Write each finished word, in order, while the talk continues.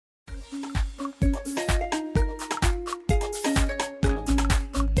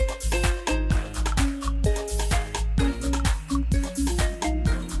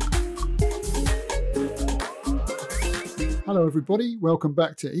Hello, everybody. Welcome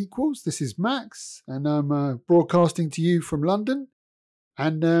back to Equals. This is Max, and I'm broadcasting to you from London.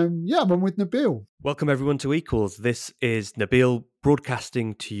 And I'm on with Nabil. Welcome, everyone, to Equals. This is Nabil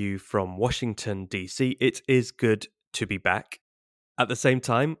broadcasting to you from Washington, D.C. It is good to be back. At the same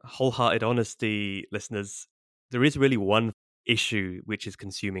time, wholehearted honesty, listeners, there is really one issue which is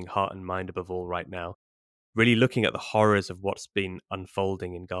consuming heart and mind above all right now. Really looking at the horrors of what's been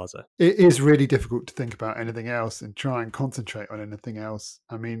unfolding in Gaza. It is really difficult to think about anything else and try and concentrate on anything else.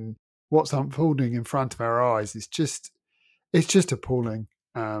 I mean, what's unfolding in front of our eyes is just appalling.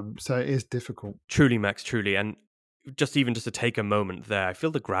 So it is difficult. Truly, Max, truly. And just to take a moment there, I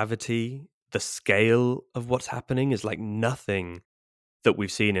feel the gravity, the scale of what's happening is like nothing that we've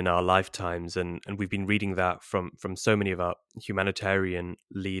seen in our lifetimes, and we've been reading that from so many of our humanitarian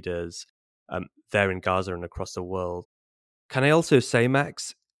leaders there in Gaza and across the world. Can I also say,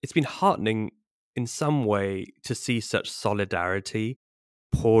 Max, it's been heartening in some way to see such solidarity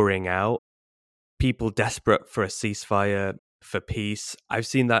pouring out, people desperate for a ceasefire, for peace. I've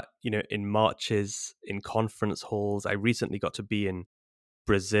seen that, in marches, in conference halls. I recently got to be in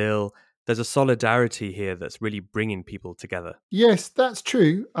Brazil. There's a solidarity here that's really bringing people together. Yes, that's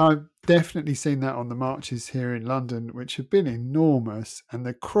true. I've definitely seen that on the marches here in London, which have been enormous, and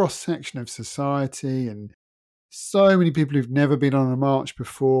the cross-section of society and so many people who've never been on a march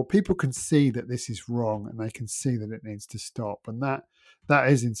before. People can see that this is wrong and they can see that it needs to stop. And that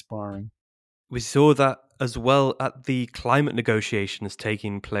is inspiring. We saw that as well at the climate negotiations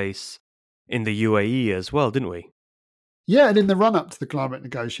taking place in the UAE as well, didn't we? Yeah, and in the run up to the climate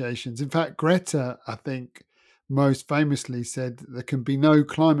negotiations, in fact, Greta, I think, most famously said that there can be no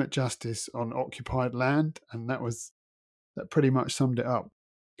climate justice on occupied land. And that pretty much summed it up.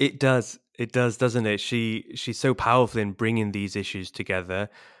 It does, doesn't it? She's so powerful in bringing these issues together,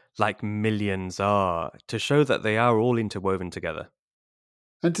 like millions are, to show that they are all interwoven together.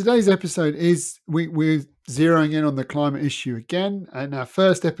 And today's episode is we're zeroing in on the climate issue again. In our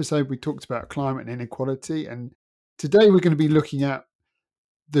first episode, we talked about climate and inequality. And today we're going to be looking at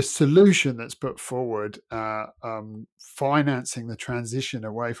the solution that's put forward, financing the transition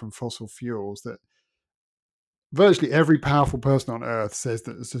away from fossil fuels, that virtually every powerful person on earth says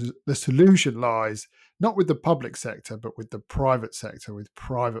that the solution lies not with the public sector, but with the private sector, with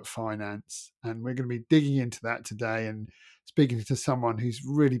private finance. And we're going to be digging into that today and speaking to someone who's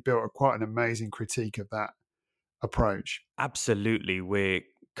really built quite an amazing critique of that approach. Absolutely. We're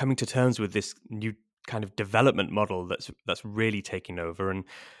coming to terms with this new kind of development model that's really taking over, and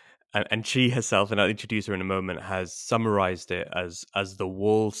she herself, and I'll introduce her in a moment, has summarized it as the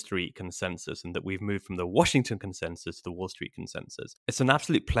Wall Street consensus, and that we've moved from the Washington consensus to the Wall Street consensus. It's an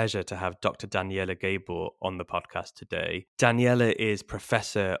absolute pleasure to have Dr. Daniela Gabor on the podcast today. Daniela is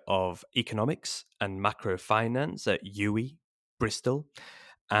professor of economics and macro finance at UWI, Bristol,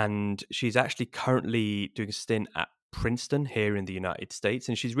 and she's actually currently doing a stint at Princeton here in the United States,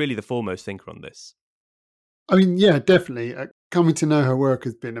 and she's really the foremost thinker on this. I mean, yeah, definitely. Coming to know her work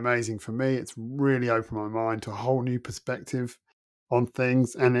has been amazing for me. It's really opened my mind to a whole new perspective on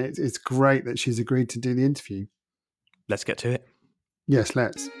things, and it's great that she's agreed to do the interview. Let's get to it. Yes,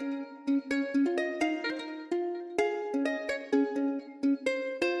 let's.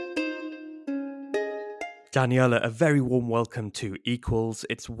 Daniela, a very warm welcome to Equals.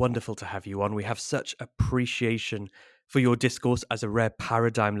 It's wonderful to have you on. We have such appreciation for your discourse as a rare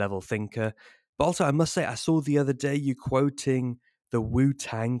paradigm level thinker. But also, I must say, I saw the other day you quoting the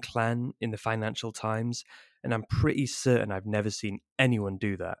Wu-Tang Clan in the Financial Times, and I'm pretty certain I've never seen anyone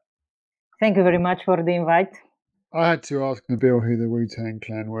do that. Thank you very much for the invite. I had to ask Nabil who the Wu-Tang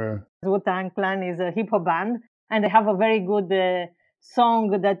Clan were. The Wu-Tang Clan is a hip-hop band, and they have a very good song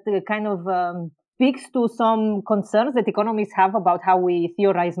that kind of speaks to some concerns that economists have about how we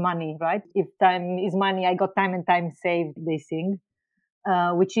theorize money, right? If time is money, I got time and time saved, they sing,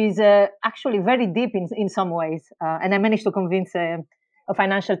 which is actually very deep in some ways. And I managed to convince a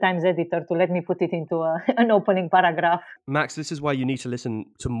Financial Times editor to let me put it into an opening paragraph. Max, this is why you need to listen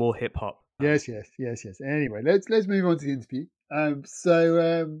to more hip-hop. Yes. Anyway, let's move on to the interview.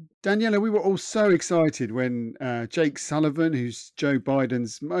 Daniela, we were all so excited when Jake Sullivan, who's Joe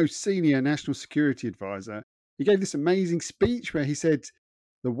Biden's most senior national security advisor, he gave this amazing speech where he said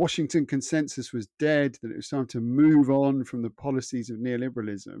the Washington consensus was dead, that it was time to move on from the policies of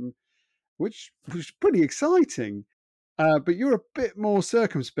neoliberalism, which was pretty exciting. But you're a bit more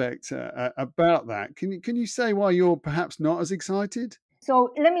circumspect about that. Can you say why you're perhaps not as excited? So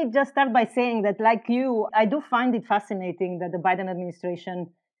let me just start by saying that, like you, I do find it fascinating that the Biden administration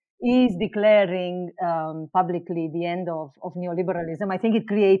is declaring publicly the end of neoliberalism. I think it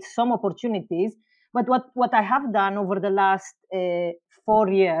creates some opportunities, But what I have done over the last 4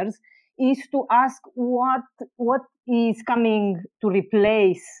 years is to ask what is coming to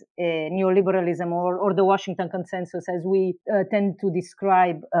replace neoliberalism, or the Washington consensus, as we tend to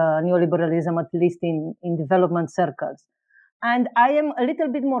describe neoliberalism, at least in development circles. And I am a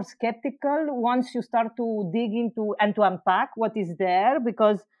little bit more skeptical once you start to dig into and to unpack what is there,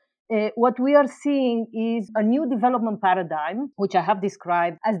 because what we are seeing is a new development paradigm, which I have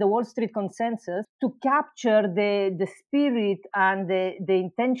described as the Wall Street consensus, to capture the spirit and the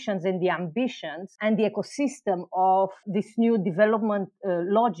intentions and the ambitions and the ecosystem of this new development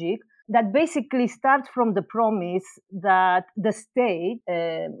logic that basically starts from the promise that the state,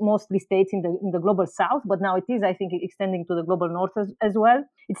 mostly states in the global south, but now it is, I think, extending to the global north as well.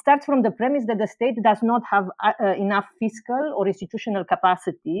 It starts from the premise that the state does not have enough fiscal or institutional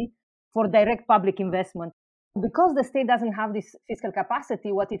capacity for direct public investment. Because the state doesn't have this fiscal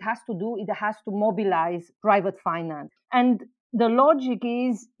capacity, what it has to do, it has to mobilize private finance. And the logic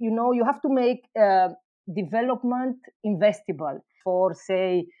is, you have to make development investable for,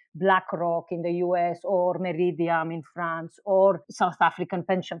 say, BlackRock in the US, or Meridiam in France, or South African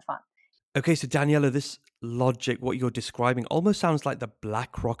pension fund. Okay, so Daniela, this logic, what you're describing, almost sounds like the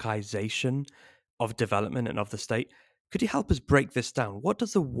BlackRockization of development and of the state. Could you help us break this down? What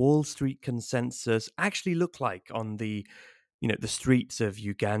does the Wall Street consensus actually look like on the streets of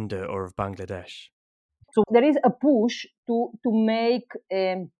Uganda or of Bangladesh? So there is a push to make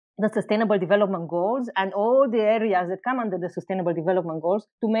the Sustainable Development Goals and all the areas that come under the Sustainable Development Goals,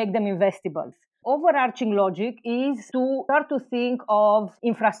 to make them investable. Overarching logic is to start to think of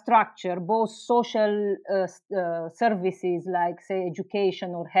infrastructure, both social services like, say,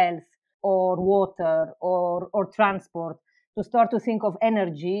 education or health or water or transport, to start to think of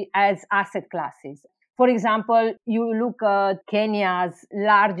energy as asset classes. For example, you look at Kenya's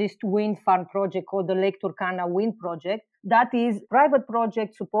largest wind farm project, called the Lake Turkana Wind Project. That is a private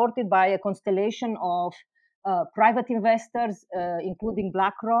project supported by a constellation of private investors, including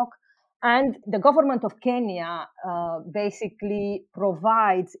BlackRock. And the government of Kenya basically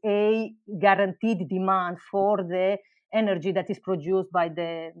provides a guaranteed demand for the energy that is produced by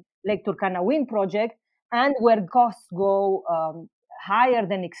the Lake Turkana Wind Project. And where costs go higher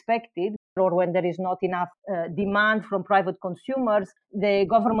than expected, or when there is not enough demand from private consumers, the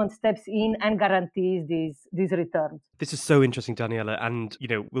government steps in and guarantees these returns. This is so interesting, Daniela. And,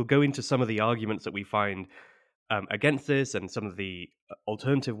 we'll go into some of the arguments that we find against this and some of the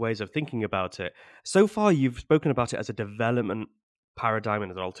alternative ways of thinking about it. So far, you've spoken about it as a development paradigm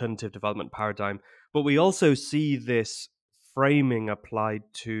and as an alternative development paradigm, but we also see this framing applied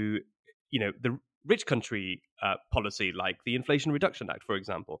to, the rich country policy, like the Inflation Reduction Act, for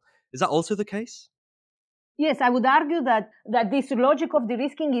example. Is that also the case? Yes, I would argue that this logic of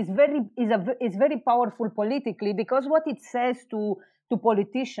de-risking is very powerful politically, because what it says to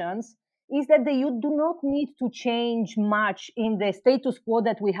politicians is that you do not need to change much in the status quo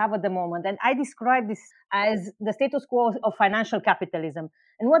that we have at the moment. And I describe this as the status quo of financial capitalism.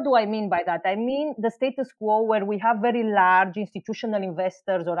 And what do I mean by that? I mean the status quo where we have very large institutional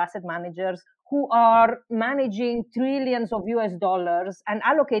investors or asset managers who are managing trillions of US dollars and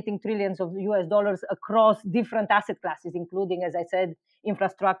allocating trillions of US dollars across different asset classes, including, as I said,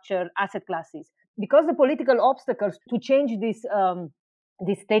 infrastructure asset classes. Because the political obstacles to change this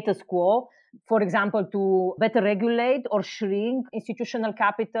status quo, for example, to better regulate or shrink institutional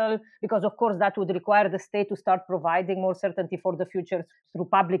capital, because of course that would require the state to start providing more certainty for the future through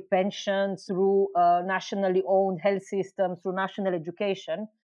public pensions, through nationally owned health systems, through national education.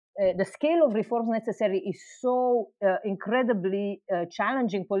 The scale of reforms necessary is so incredibly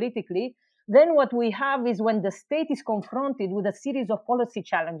challenging politically. Then what we have is, when the state is confronted with a series of policy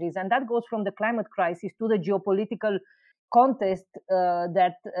challenges, and that goes from the climate crisis to the geopolitical contest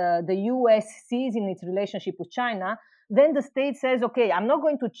that the US sees in its relationship with China, then the state says, okay, I'm not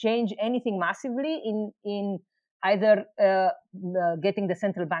going to change anything massively in either getting the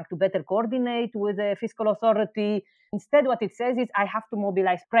central bank to better coordinate with the fiscal authority. Instead, what it says is, I have to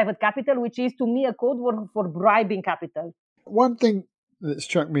mobilize private capital, which is to me a code word for bribing capital. One thing that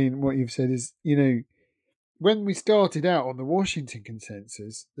struck me in what you've said is, when we started out on the Washington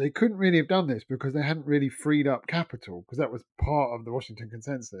consensus, they couldn't really have done this because they hadn't really freed up capital, because that was part of the Washington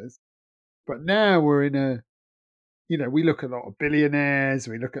consensus. But now we're in a, we look at a lot of billionaires,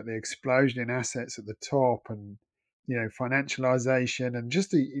 we look at the explosion in assets at the top, and, financialization, and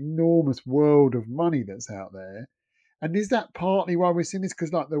just the enormous world of money that's out there. And is that partly why we're seeing this?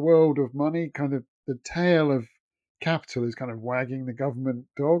 Because like the world of money, kind of the tail of capital is kind of wagging the government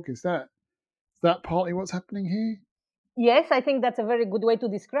dog. Is that partly what's happening here? Yes, I think that's a very good way to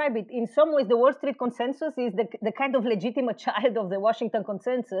describe it. In some ways, the Wall Street consensus is the kind of legitimate child of the Washington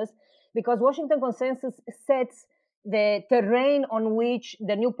consensus, because Washington consensus sets the terrain on which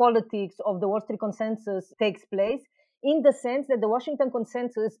the new politics of the Wall Street consensus takes place, in the sense that the Washington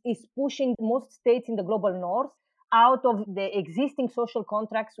consensus is pushing most states in the global north out of the existing social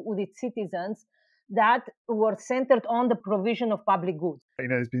contracts with its citizens that were centered on the provision of public goods.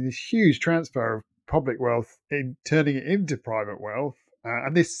 There's been this huge transfer of public wealth in turning it into private wealth,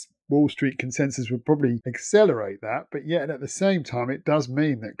 and this Wall Street consensus would probably accelerate that. But yet, at the same time, it does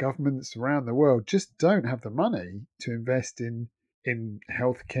mean that governments around the world just don't have the money to invest in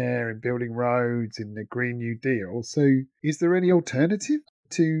healthcare, in building roads, in the Green New Deal. So, is there any alternative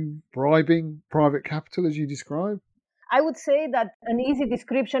to bribing private capital, as you describe? I would say that an easy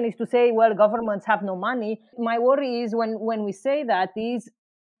description is to say, well, governments have no money. My worry is when we say that is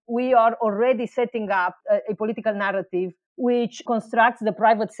we are already setting up a political narrative which constructs the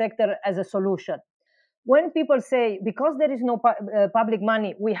private sector as a solution. When people say, because there is no public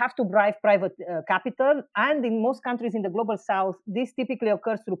money, we have to bribe private capital, and in most countries in the global south, this typically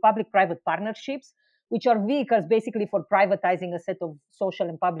occurs through public private partnerships, which are vehicles basically for privatizing a set of social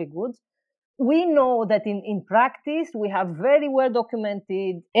and public goods. We know that in practice, we have very well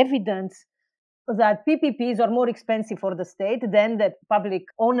documented evidence that PPPs are more expensive for the state than the public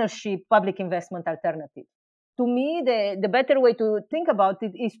ownership, public investment alternative. To me, the better way to think about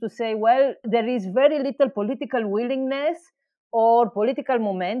it is to say, well, there is very little political willingness or political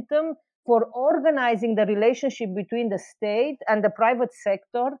momentum for organizing the relationship between the state and the private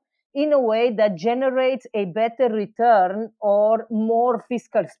sector in a way that generates a better return or more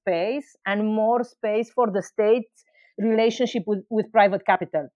fiscal space and more space for the state's relationship with private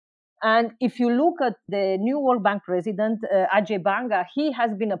capital. And if you look at the new World Bank president, Ajay Banga, he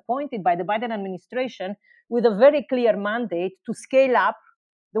has been appointed by the Biden administration with a very clear mandate to scale up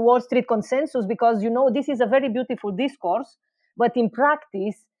the Wall Street consensus, because, this is a very beautiful discourse, but in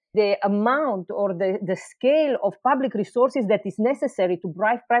practice, the amount or the scale of public resources that is necessary to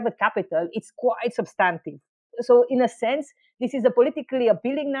drive private capital, it's quite substantive. So in a sense, this is a politically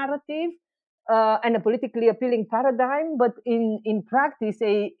appealing narrative and a politically appealing paradigm, but in practice,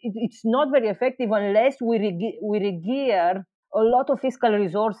 it's not very effective unless we regear a lot of fiscal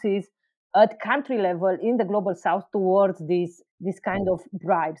resources at country level in the global south towards this kind of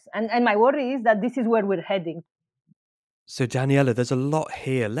bribes. And my worry is that this is where we're heading. So, Daniela, there's a lot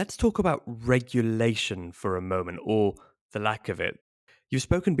here. Let's talk about regulation for a moment, or the lack of it. You've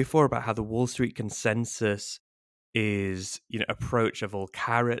spoken before about how the Wall Street consensus is, approach of all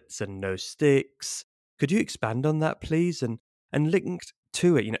carrots and no sticks. Could you expand on that, please? And linked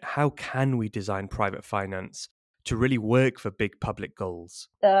to it, how can we design private finance to really work for big public goals?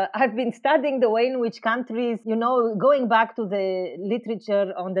 I've been studying the way in which countries, going back to the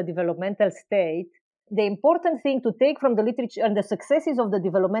literature on the developmental state, the important thing to take from the literature and the successes of the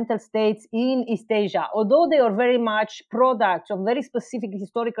developmental states in East Asia, although they are very much products of very specific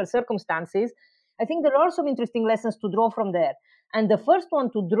historical circumstances, I think there are some interesting lessons to draw from there. And the first one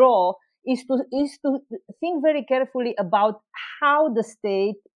to draw is to think very carefully about how the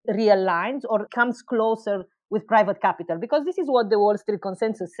state realigns or comes closer with private capital, because this is what the Wall Street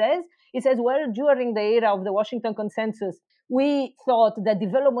consensus says. It says, well, during the era of the Washington consensus, we thought that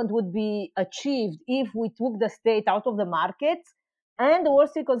development would be achieved if we took the state out of the markets. And the Wall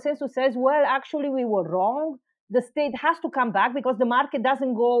Street consensus says, well, actually, we were wrong. The state has to come back because the market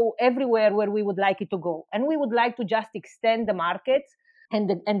doesn't go everywhere where we would like it to go. And we would like to just extend the markets and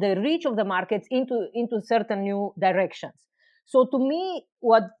the reach of the markets into certain new directions. So to me,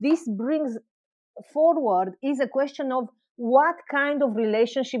 what this brings forward is a question of what kind of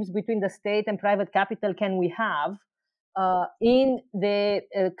relationships between the state and private capital can we have in the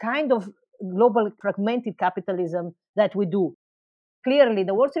kind of global fragmented capitalism that we do. Clearly,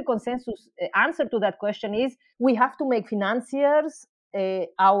 the Wall Street consensus answer to that question is we have to make financiers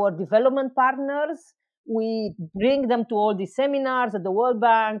our development partners. We bring them to all these seminars at the World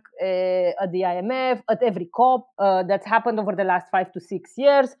Bank, at the IMF, at every COP that's happened over the last 5 to 6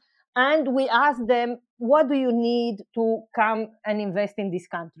 years. And we ask them, what do you need to come and invest in these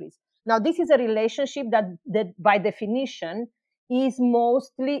countries? Now, this is a relationship that by definition is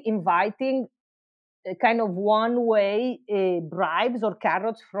mostly inviting kind of one-way bribes or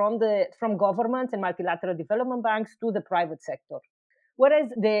carrots from governments and multilateral development banks to the private sector. Whereas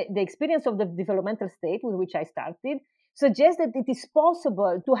the experience of the developmental state with which I started suggests that it is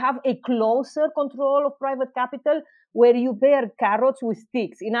possible to have a closer control of private capital where you pair carrots with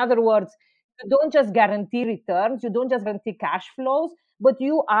sticks. In other words, you don't just guarantee returns, you don't just guarantee cash flows, but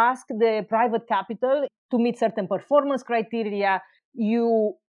you ask the private capital to meet certain performance criteria.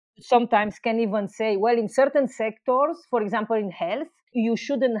 You sometimes can even say, well, in certain sectors, for example, in health, you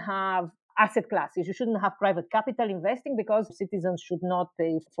shouldn't have asset classes. You shouldn't have private capital investing because citizens should not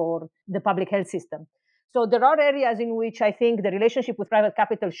pay for the public health system. So there are areas in which I think the relationship with private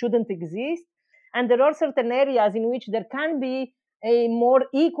capital shouldn't exist. And there are certain areas in which there can be a more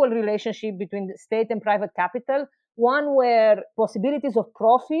equal relationship between the state and private capital, one where possibilities of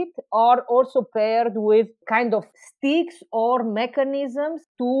profit are also paired with kind of sticks or mechanisms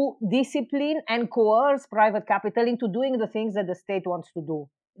to discipline and coerce private capital into doing the things that the state wants to do.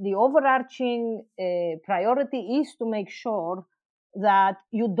 The overarching priority is to make sure that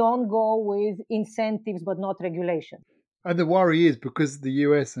you don't go with incentives but not regulation. And the worry is because the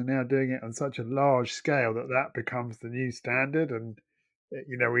US are now doing it on such a large scale that that becomes the new standard, and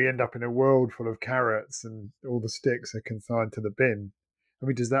we end up in a world full of carrots and all the sticks are consigned to the bin. I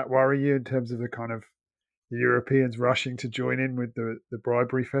mean, does that worry you in terms of the kind of the Europeans rushing to join in with the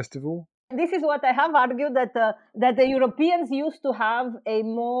bribery festival? This is what I have argued, that the Europeans used to have a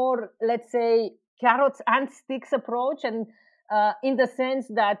more, let's say, carrots and sticks approach, and in the sense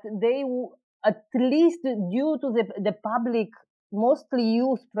that they, at least due to the public, mostly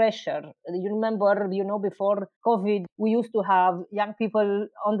youth pressure. You remember, before COVID, we used to have young people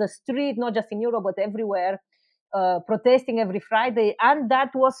on the street, not just in Europe but everywhere, protesting every Friday, and that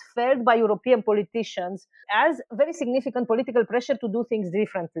was felt by European politicians as very significant political pressure to do things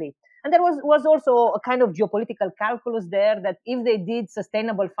differently. And there was also a kind of geopolitical calculus there that if they did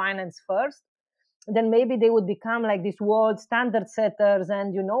sustainable finance first, then maybe they would become like these world standard setters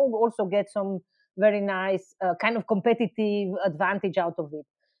and, also get some very nice kind of competitive advantage out of it.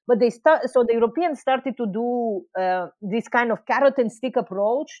 But so the Europeans started to do this kind of carrot and stick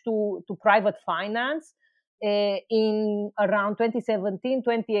approach to private finance in around 2017,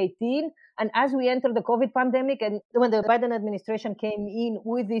 2018. And as we entered the COVID pandemic, and when the Biden administration came in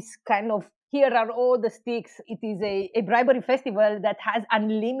with this kind of, here are all the sticks, it is a bribery festival that has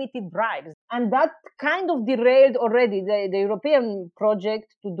unlimited bribes. And that kind of derailed already the European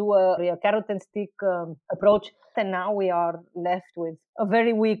project to do a carrot and stick approach. And now we are left with a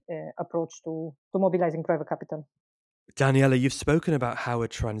very weak approach to mobilizing private capital. Daniela, you've spoken about how a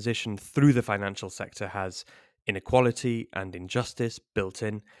transition through the financial sector has inequality and injustice built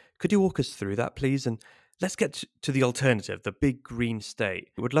in. Could you walk us through that, please? And let's get to the alternative, the big green state.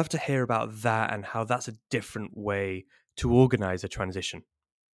 I would love to hear about that and how that's a different way to organize a transition.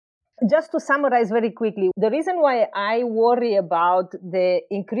 Just to summarize very quickly, the reason why I worry about the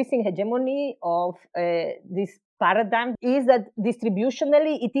increasing hegemony of this paradigm is that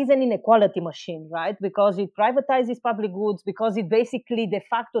distributionally it is an inequality machine, right? Because it privatizes public goods, because it basically de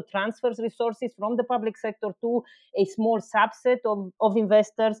facto transfers resources from the public sector to a small subset of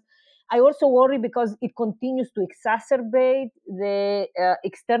investors. I also worry because it continues to exacerbate the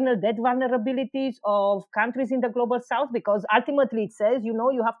external debt vulnerabilities of countries in the global south, because ultimately it says,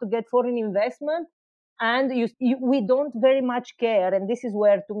 you have to get foreign investment, and we don't very much care. And this is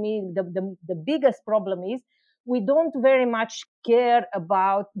where, to me, the biggest problem is we don't very much care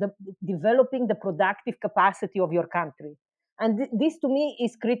about developing the productive capacity of your country. And this, to me,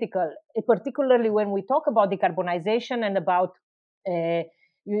 is critical, particularly when we talk about decarbonization and about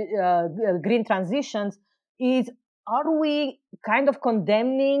green transitions. Are we kind of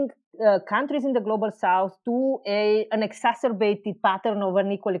condemning countries in the global south to an exacerbated pattern of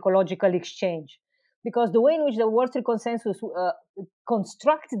unequal ecological exchange? Because the way in which the World Trade Consensus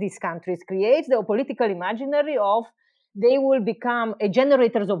constructs these countries creates the political imaginary of they will become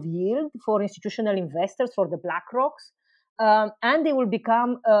generators of yield for institutional investors, for the BlackRocks, and they will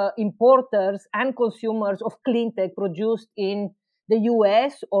become importers and consumers of clean tech produced in the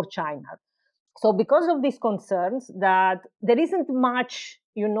US or China. So because of these concerns that there isn't much,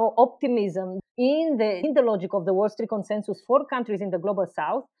 optimism in the logic of the Wall Street Consensus for countries in the global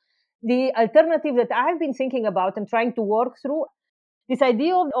south, the alternative that I've been thinking about and trying to work through, this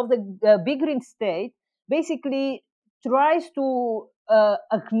idea of the big green state basically tries to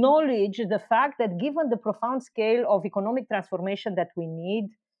acknowledge the fact that given the profound scale of economic transformation that we need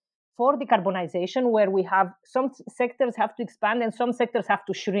for decarbonization, where we have some sectors have to expand and some sectors have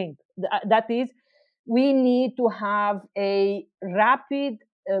to shrink. That is, we need to have a rapid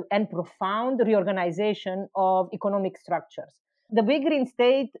and profound reorganization of economic structures. The big green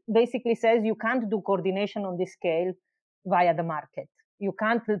state basically says you can't do coordination on this scale via the market. You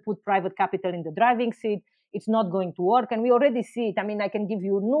can't put private capital in the driving seat. It's not going to work. And we already see it. I mean, I can give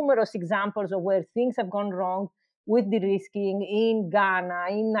you numerous examples of where things have gone wrong with de-risking in Ghana,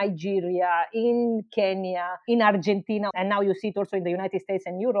 in Nigeria, in Kenya, in Argentina, and now you see it also in the United States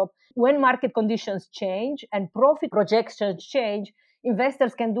and Europe. When market conditions change and profit projections change,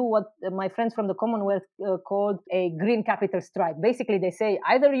 investors can do what my friends from the Commonwealth called a green capital strike. Basically, they say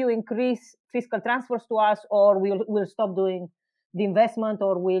either you increase fiscal transfers to us, or we'll stop doing the investment,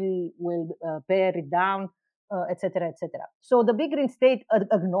 or we'll pare it down, etc., etc. So the big green state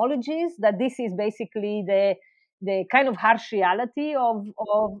acknowledges that this is basically the kind of harsh reality of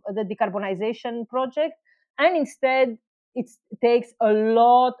the decarbonization project, and instead it takes a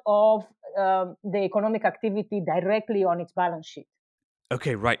lot of the economic activity directly on its balance sheet.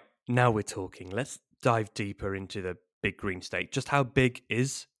 Okay, right. Now we're talking. Let's dive deeper into the big green state. Just how big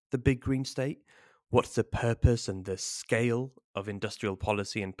is the big green state? What's the purpose and the scale of industrial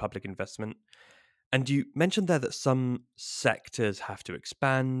policy and public investment? And you mentioned there that some sectors have to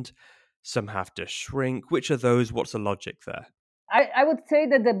expand, some have to shrink. Which are those? What's the logic there? I would say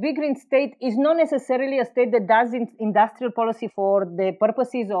that the big green state is not necessarily a state that does industrial policy for the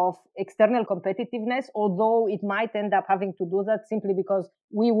purposes of external competitiveness, although it might end up having to do that simply because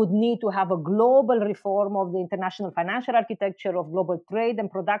we would need to have a global reform of the international financial architecture of global trade and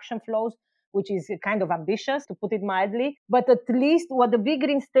production flows, which is kind of ambitious, to put it mildly. But at least what the big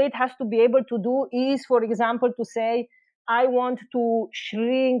green state has to be able to do is, for example, to say, I want to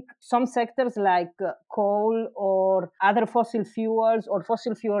shrink some sectors like coal or other fossil fuels or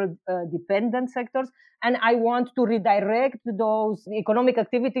fossil fuel dependent sectors, and I want to redirect those economic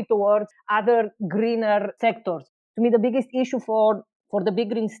activity towards other greener sectors. To me, the biggest issue for the big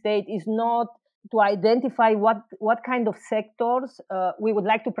green state is not to identify what kind of sectors we would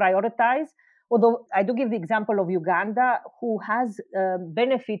like to prioritize. Although I do give the example of Uganda, who has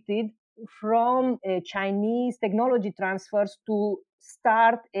benefited from Chinese technology transfers to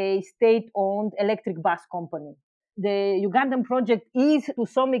start a state-owned electric bus company. The Ugandan project is to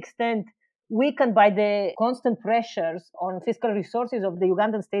some extent weakened by the constant pressures on fiscal resources of the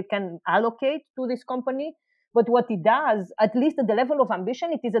Ugandan state can allocate to this company. But what it does, at least at the level of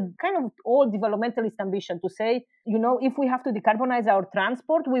ambition, it is a kind of old developmentalist ambition to say, if we have to decarbonize our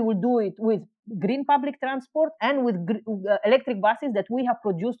transport, we will do it with green public transport and with electric buses that we have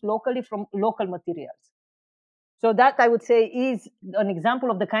produced locally from local materials. So that, I would say, is an example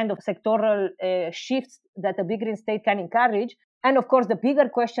of the kind of sectoral shifts that a big green state can encourage. And of course, the bigger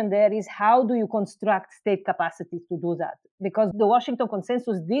question there is, how do you construct state capacities to do that? Because the Washington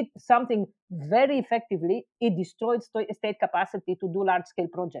Consensus did something very effectively. It destroyed state capacity to do large-scale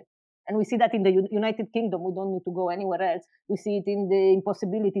projects. And we see that in the United Kingdom. We don't need to go anywhere else. We see it in the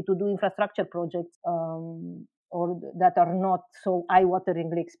impossibility to do infrastructure projects or that are not so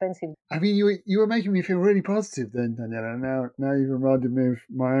eye-wateringly expensive. I mean, you were making me feel really positive then, Daniela. Now you've reminded me of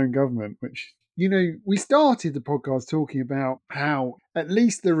my own government, which, we started the podcast talking about how at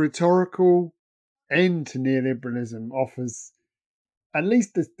least the rhetorical end to neoliberalism offers at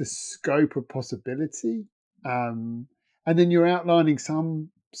least the scope of possibility. And then you're outlining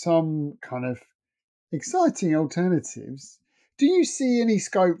some kind of exciting alternatives. Do you see any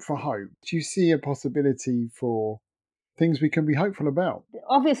scope for hope? Do you see a possibility for things we can be hopeful about?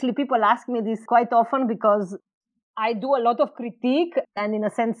 Obviously, people ask me this quite often because I do a lot of critique, and in a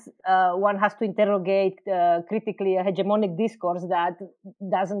sense, one has to interrogate critically a hegemonic discourse that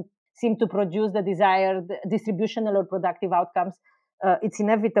doesn't seem to produce the desired distributional or productive outcomes. It's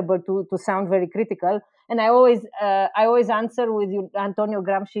inevitable to sound very critical, and I always answer with Antonio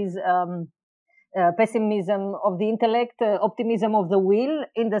Gramsci's pessimism of the intellect, optimism of the will,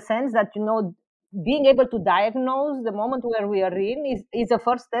 in the sense that being able to diagnose the moment where we are in is a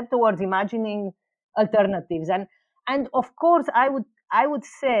first step towards imagining alternatives. And of course, I would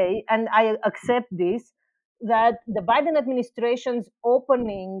say, and I accept this, that the Biden administration's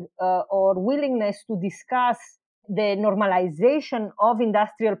opening or willingness to discuss the normalization of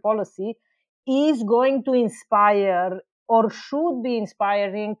industrial policy is going to inspire or should be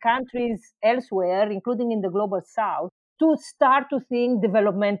inspiring countries elsewhere, including in the global south, to start to think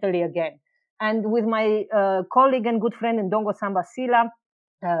developmentally again. And with my colleague and good friend Ndongo Samba Sila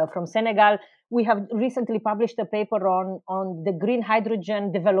from Senegal, we have recently published a paper on the green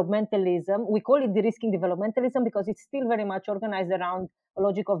hydrogen developmentalism. We call it de-risking developmentalism because it's still very much organized around a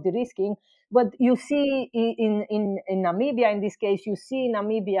logic of de-risking. But you see in Namibia, in this case, you see in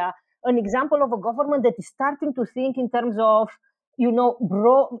Namibia an example of a government that is starting to think in terms of,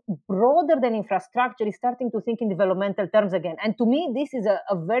 broader than infrastructure, is starting to think in developmental terms again. And to me, this is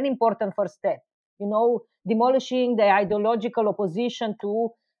a very important first step. Demolishing the ideological opposition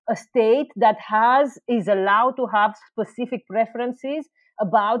to a state that is allowed to have specific preferences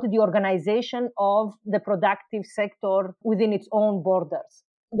about the organization of the productive sector within its own borders.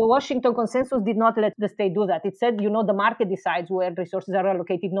 The Washington Consensus did not let the state do that. It said, the market decides where resources are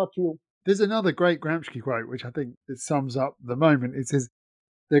allocated, not you. There's another great Gramsci quote, which I think it sums up the moment. It says,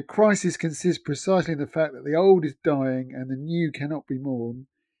 "The crisis consists precisely in the fact that the old is dying and the new cannot be mourned.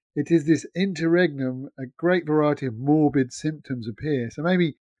 It is this interregnum a great variety of morbid symptoms appear." So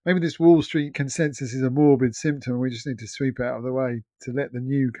maybe this Wall Street consensus is a morbid symptom. We just need to sweep it out of the way to let the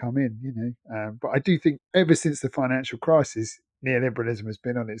new come in. But I do think ever since the financial crisis, neoliberalism has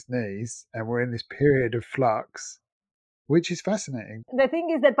been on its knees, and we're in this period of flux, which is fascinating. The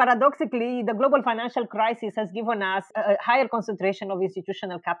thing is that paradoxically, the global financial crisis has given us a higher concentration of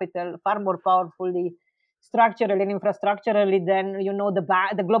institutional capital, far more powerfully structurally and infrastructurally than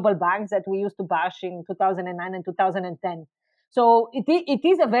the global banks that we used to bash in 2009 and 2010. So it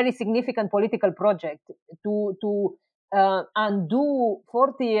is a very significant political project to undo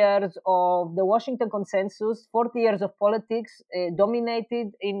 40 years of the Washington Consensus, 40 years of politics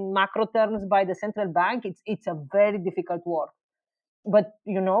dominated in macro terms by the central bank. It's a very difficult work. But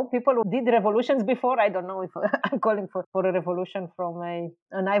people who did revolutions before, I don't know if I'm calling for a revolution from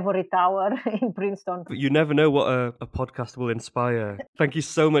an ivory tower in Princeton. But you never know what a podcast will inspire. Thank you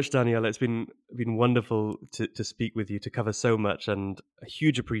so much, Daniela. It's been wonderful to speak with you, to cover so much, and a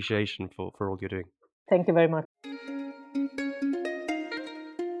huge appreciation for all you're doing. Thank you very much.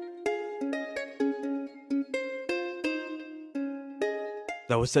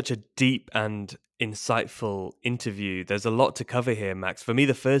 That was such a deep and insightful interview. There's a lot to cover here, Max. For me,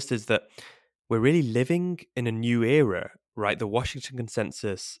 the first is that we're really living in a new era, right? The Washington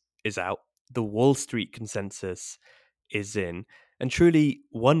Consensus is out, the Wall Street Consensus is in, and truly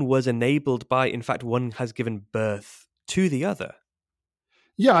one was enabled by, in fact, one has given birth to the other.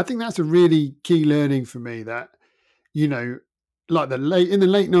 Yeah, I think that's a really key learning for me, that, like in the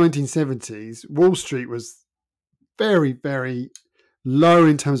late 1970s, Wall Street was very, very low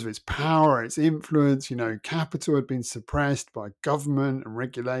in terms of its power, its influence. Capital had been suppressed by government and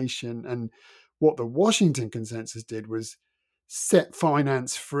regulation. And what the Washington Consensus did was set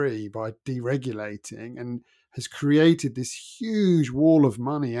finance free by deregulating, and has created this huge wall of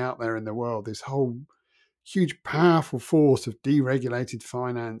money out there in the world, this whole huge, powerful force of deregulated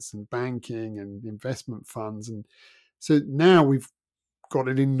finance and banking and investment funds. And so now we've got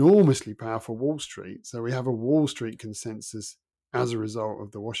an enormously powerful Wall Street. So we have a Wall Street consensus as a result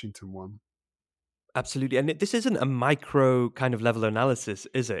of the Washington one. Absolutely. And this isn't a micro kind of level analysis,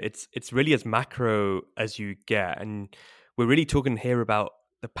 is it? It's really as macro as you get. And we're really talking here about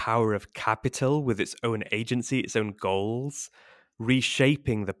the power of capital with its own agency, its own goals,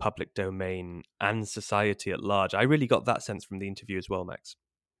 reshaping the public domain and society at large. I really got that sense from the interview as well, Max.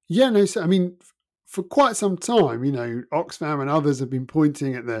 Yeah, no, so I mean, for quite some time, Oxfam and others have been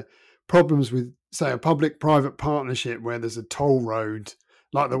pointing at the problems with, say, a public-private partnership where there's a toll road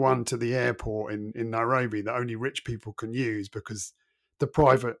like the one to the airport in Nairobi that only rich people can use because the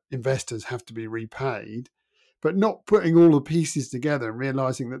private investors have to be repaid, but not putting all the pieces together and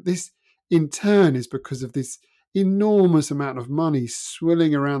realizing that this in turn is because of this enormous amount of money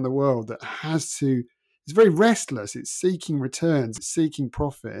swirling around the world that it's very restless. It's seeking returns, it's seeking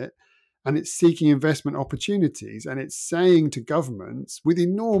profit, and it's seeking investment opportunities. And it's saying to governments with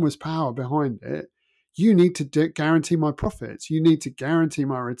enormous power behind it, you need to guarantee my profits. You need to guarantee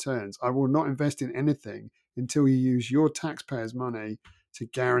my returns. I will not invest in anything until you use your taxpayers' money to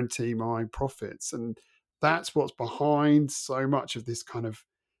guarantee my profits. And that's what's behind so much of this kind of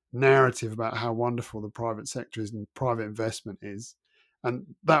narrative about how wonderful the private sector is and private investment is.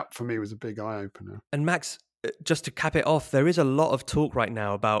 And that, for me, was a big eye-opener. And Max, just to cap it off, there is a lot of talk right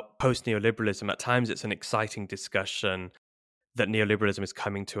now about post-neoliberalism. At times it's an exciting discussion that neoliberalism is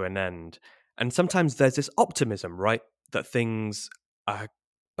coming to an end. And sometimes there's this optimism, right? That things are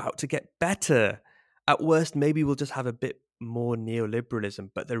about to get better. At worst, maybe we'll just have a bit more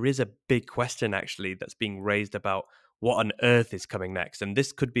neoliberalism. But there is a big question, actually, that's being raised about what on earth is coming next. And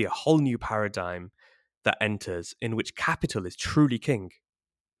this could be a whole new paradigm that enters in which capital is truly king.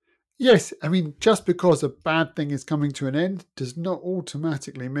 Yes, I mean, just because a bad thing is coming to an end does not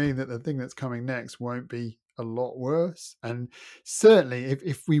automatically mean that the thing that's coming next won't be a lot worse. And certainly,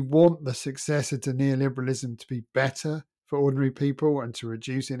 if we want the successor to neoliberalism to be better for ordinary people and to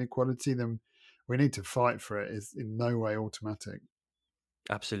reduce inequality, then we need to fight for it. It's in no way automatic.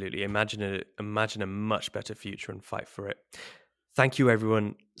 Absolutely. Imagine a much better future and fight for it. Thank you,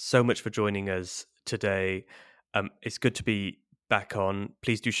 everyone, so much for joining us today. It's good to be back on.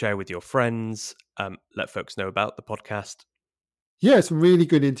 Please do share with your friends. Let folks know about the podcast. Yeah, some really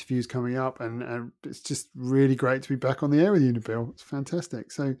good interviews coming up, and it's just really great to be back on the air with you, Nabil. It's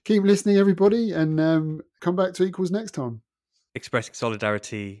fantastic. So keep listening, everybody, and come back to Equals next time. Expressing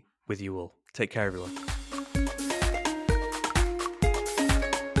solidarity with you all. Take care, everyone.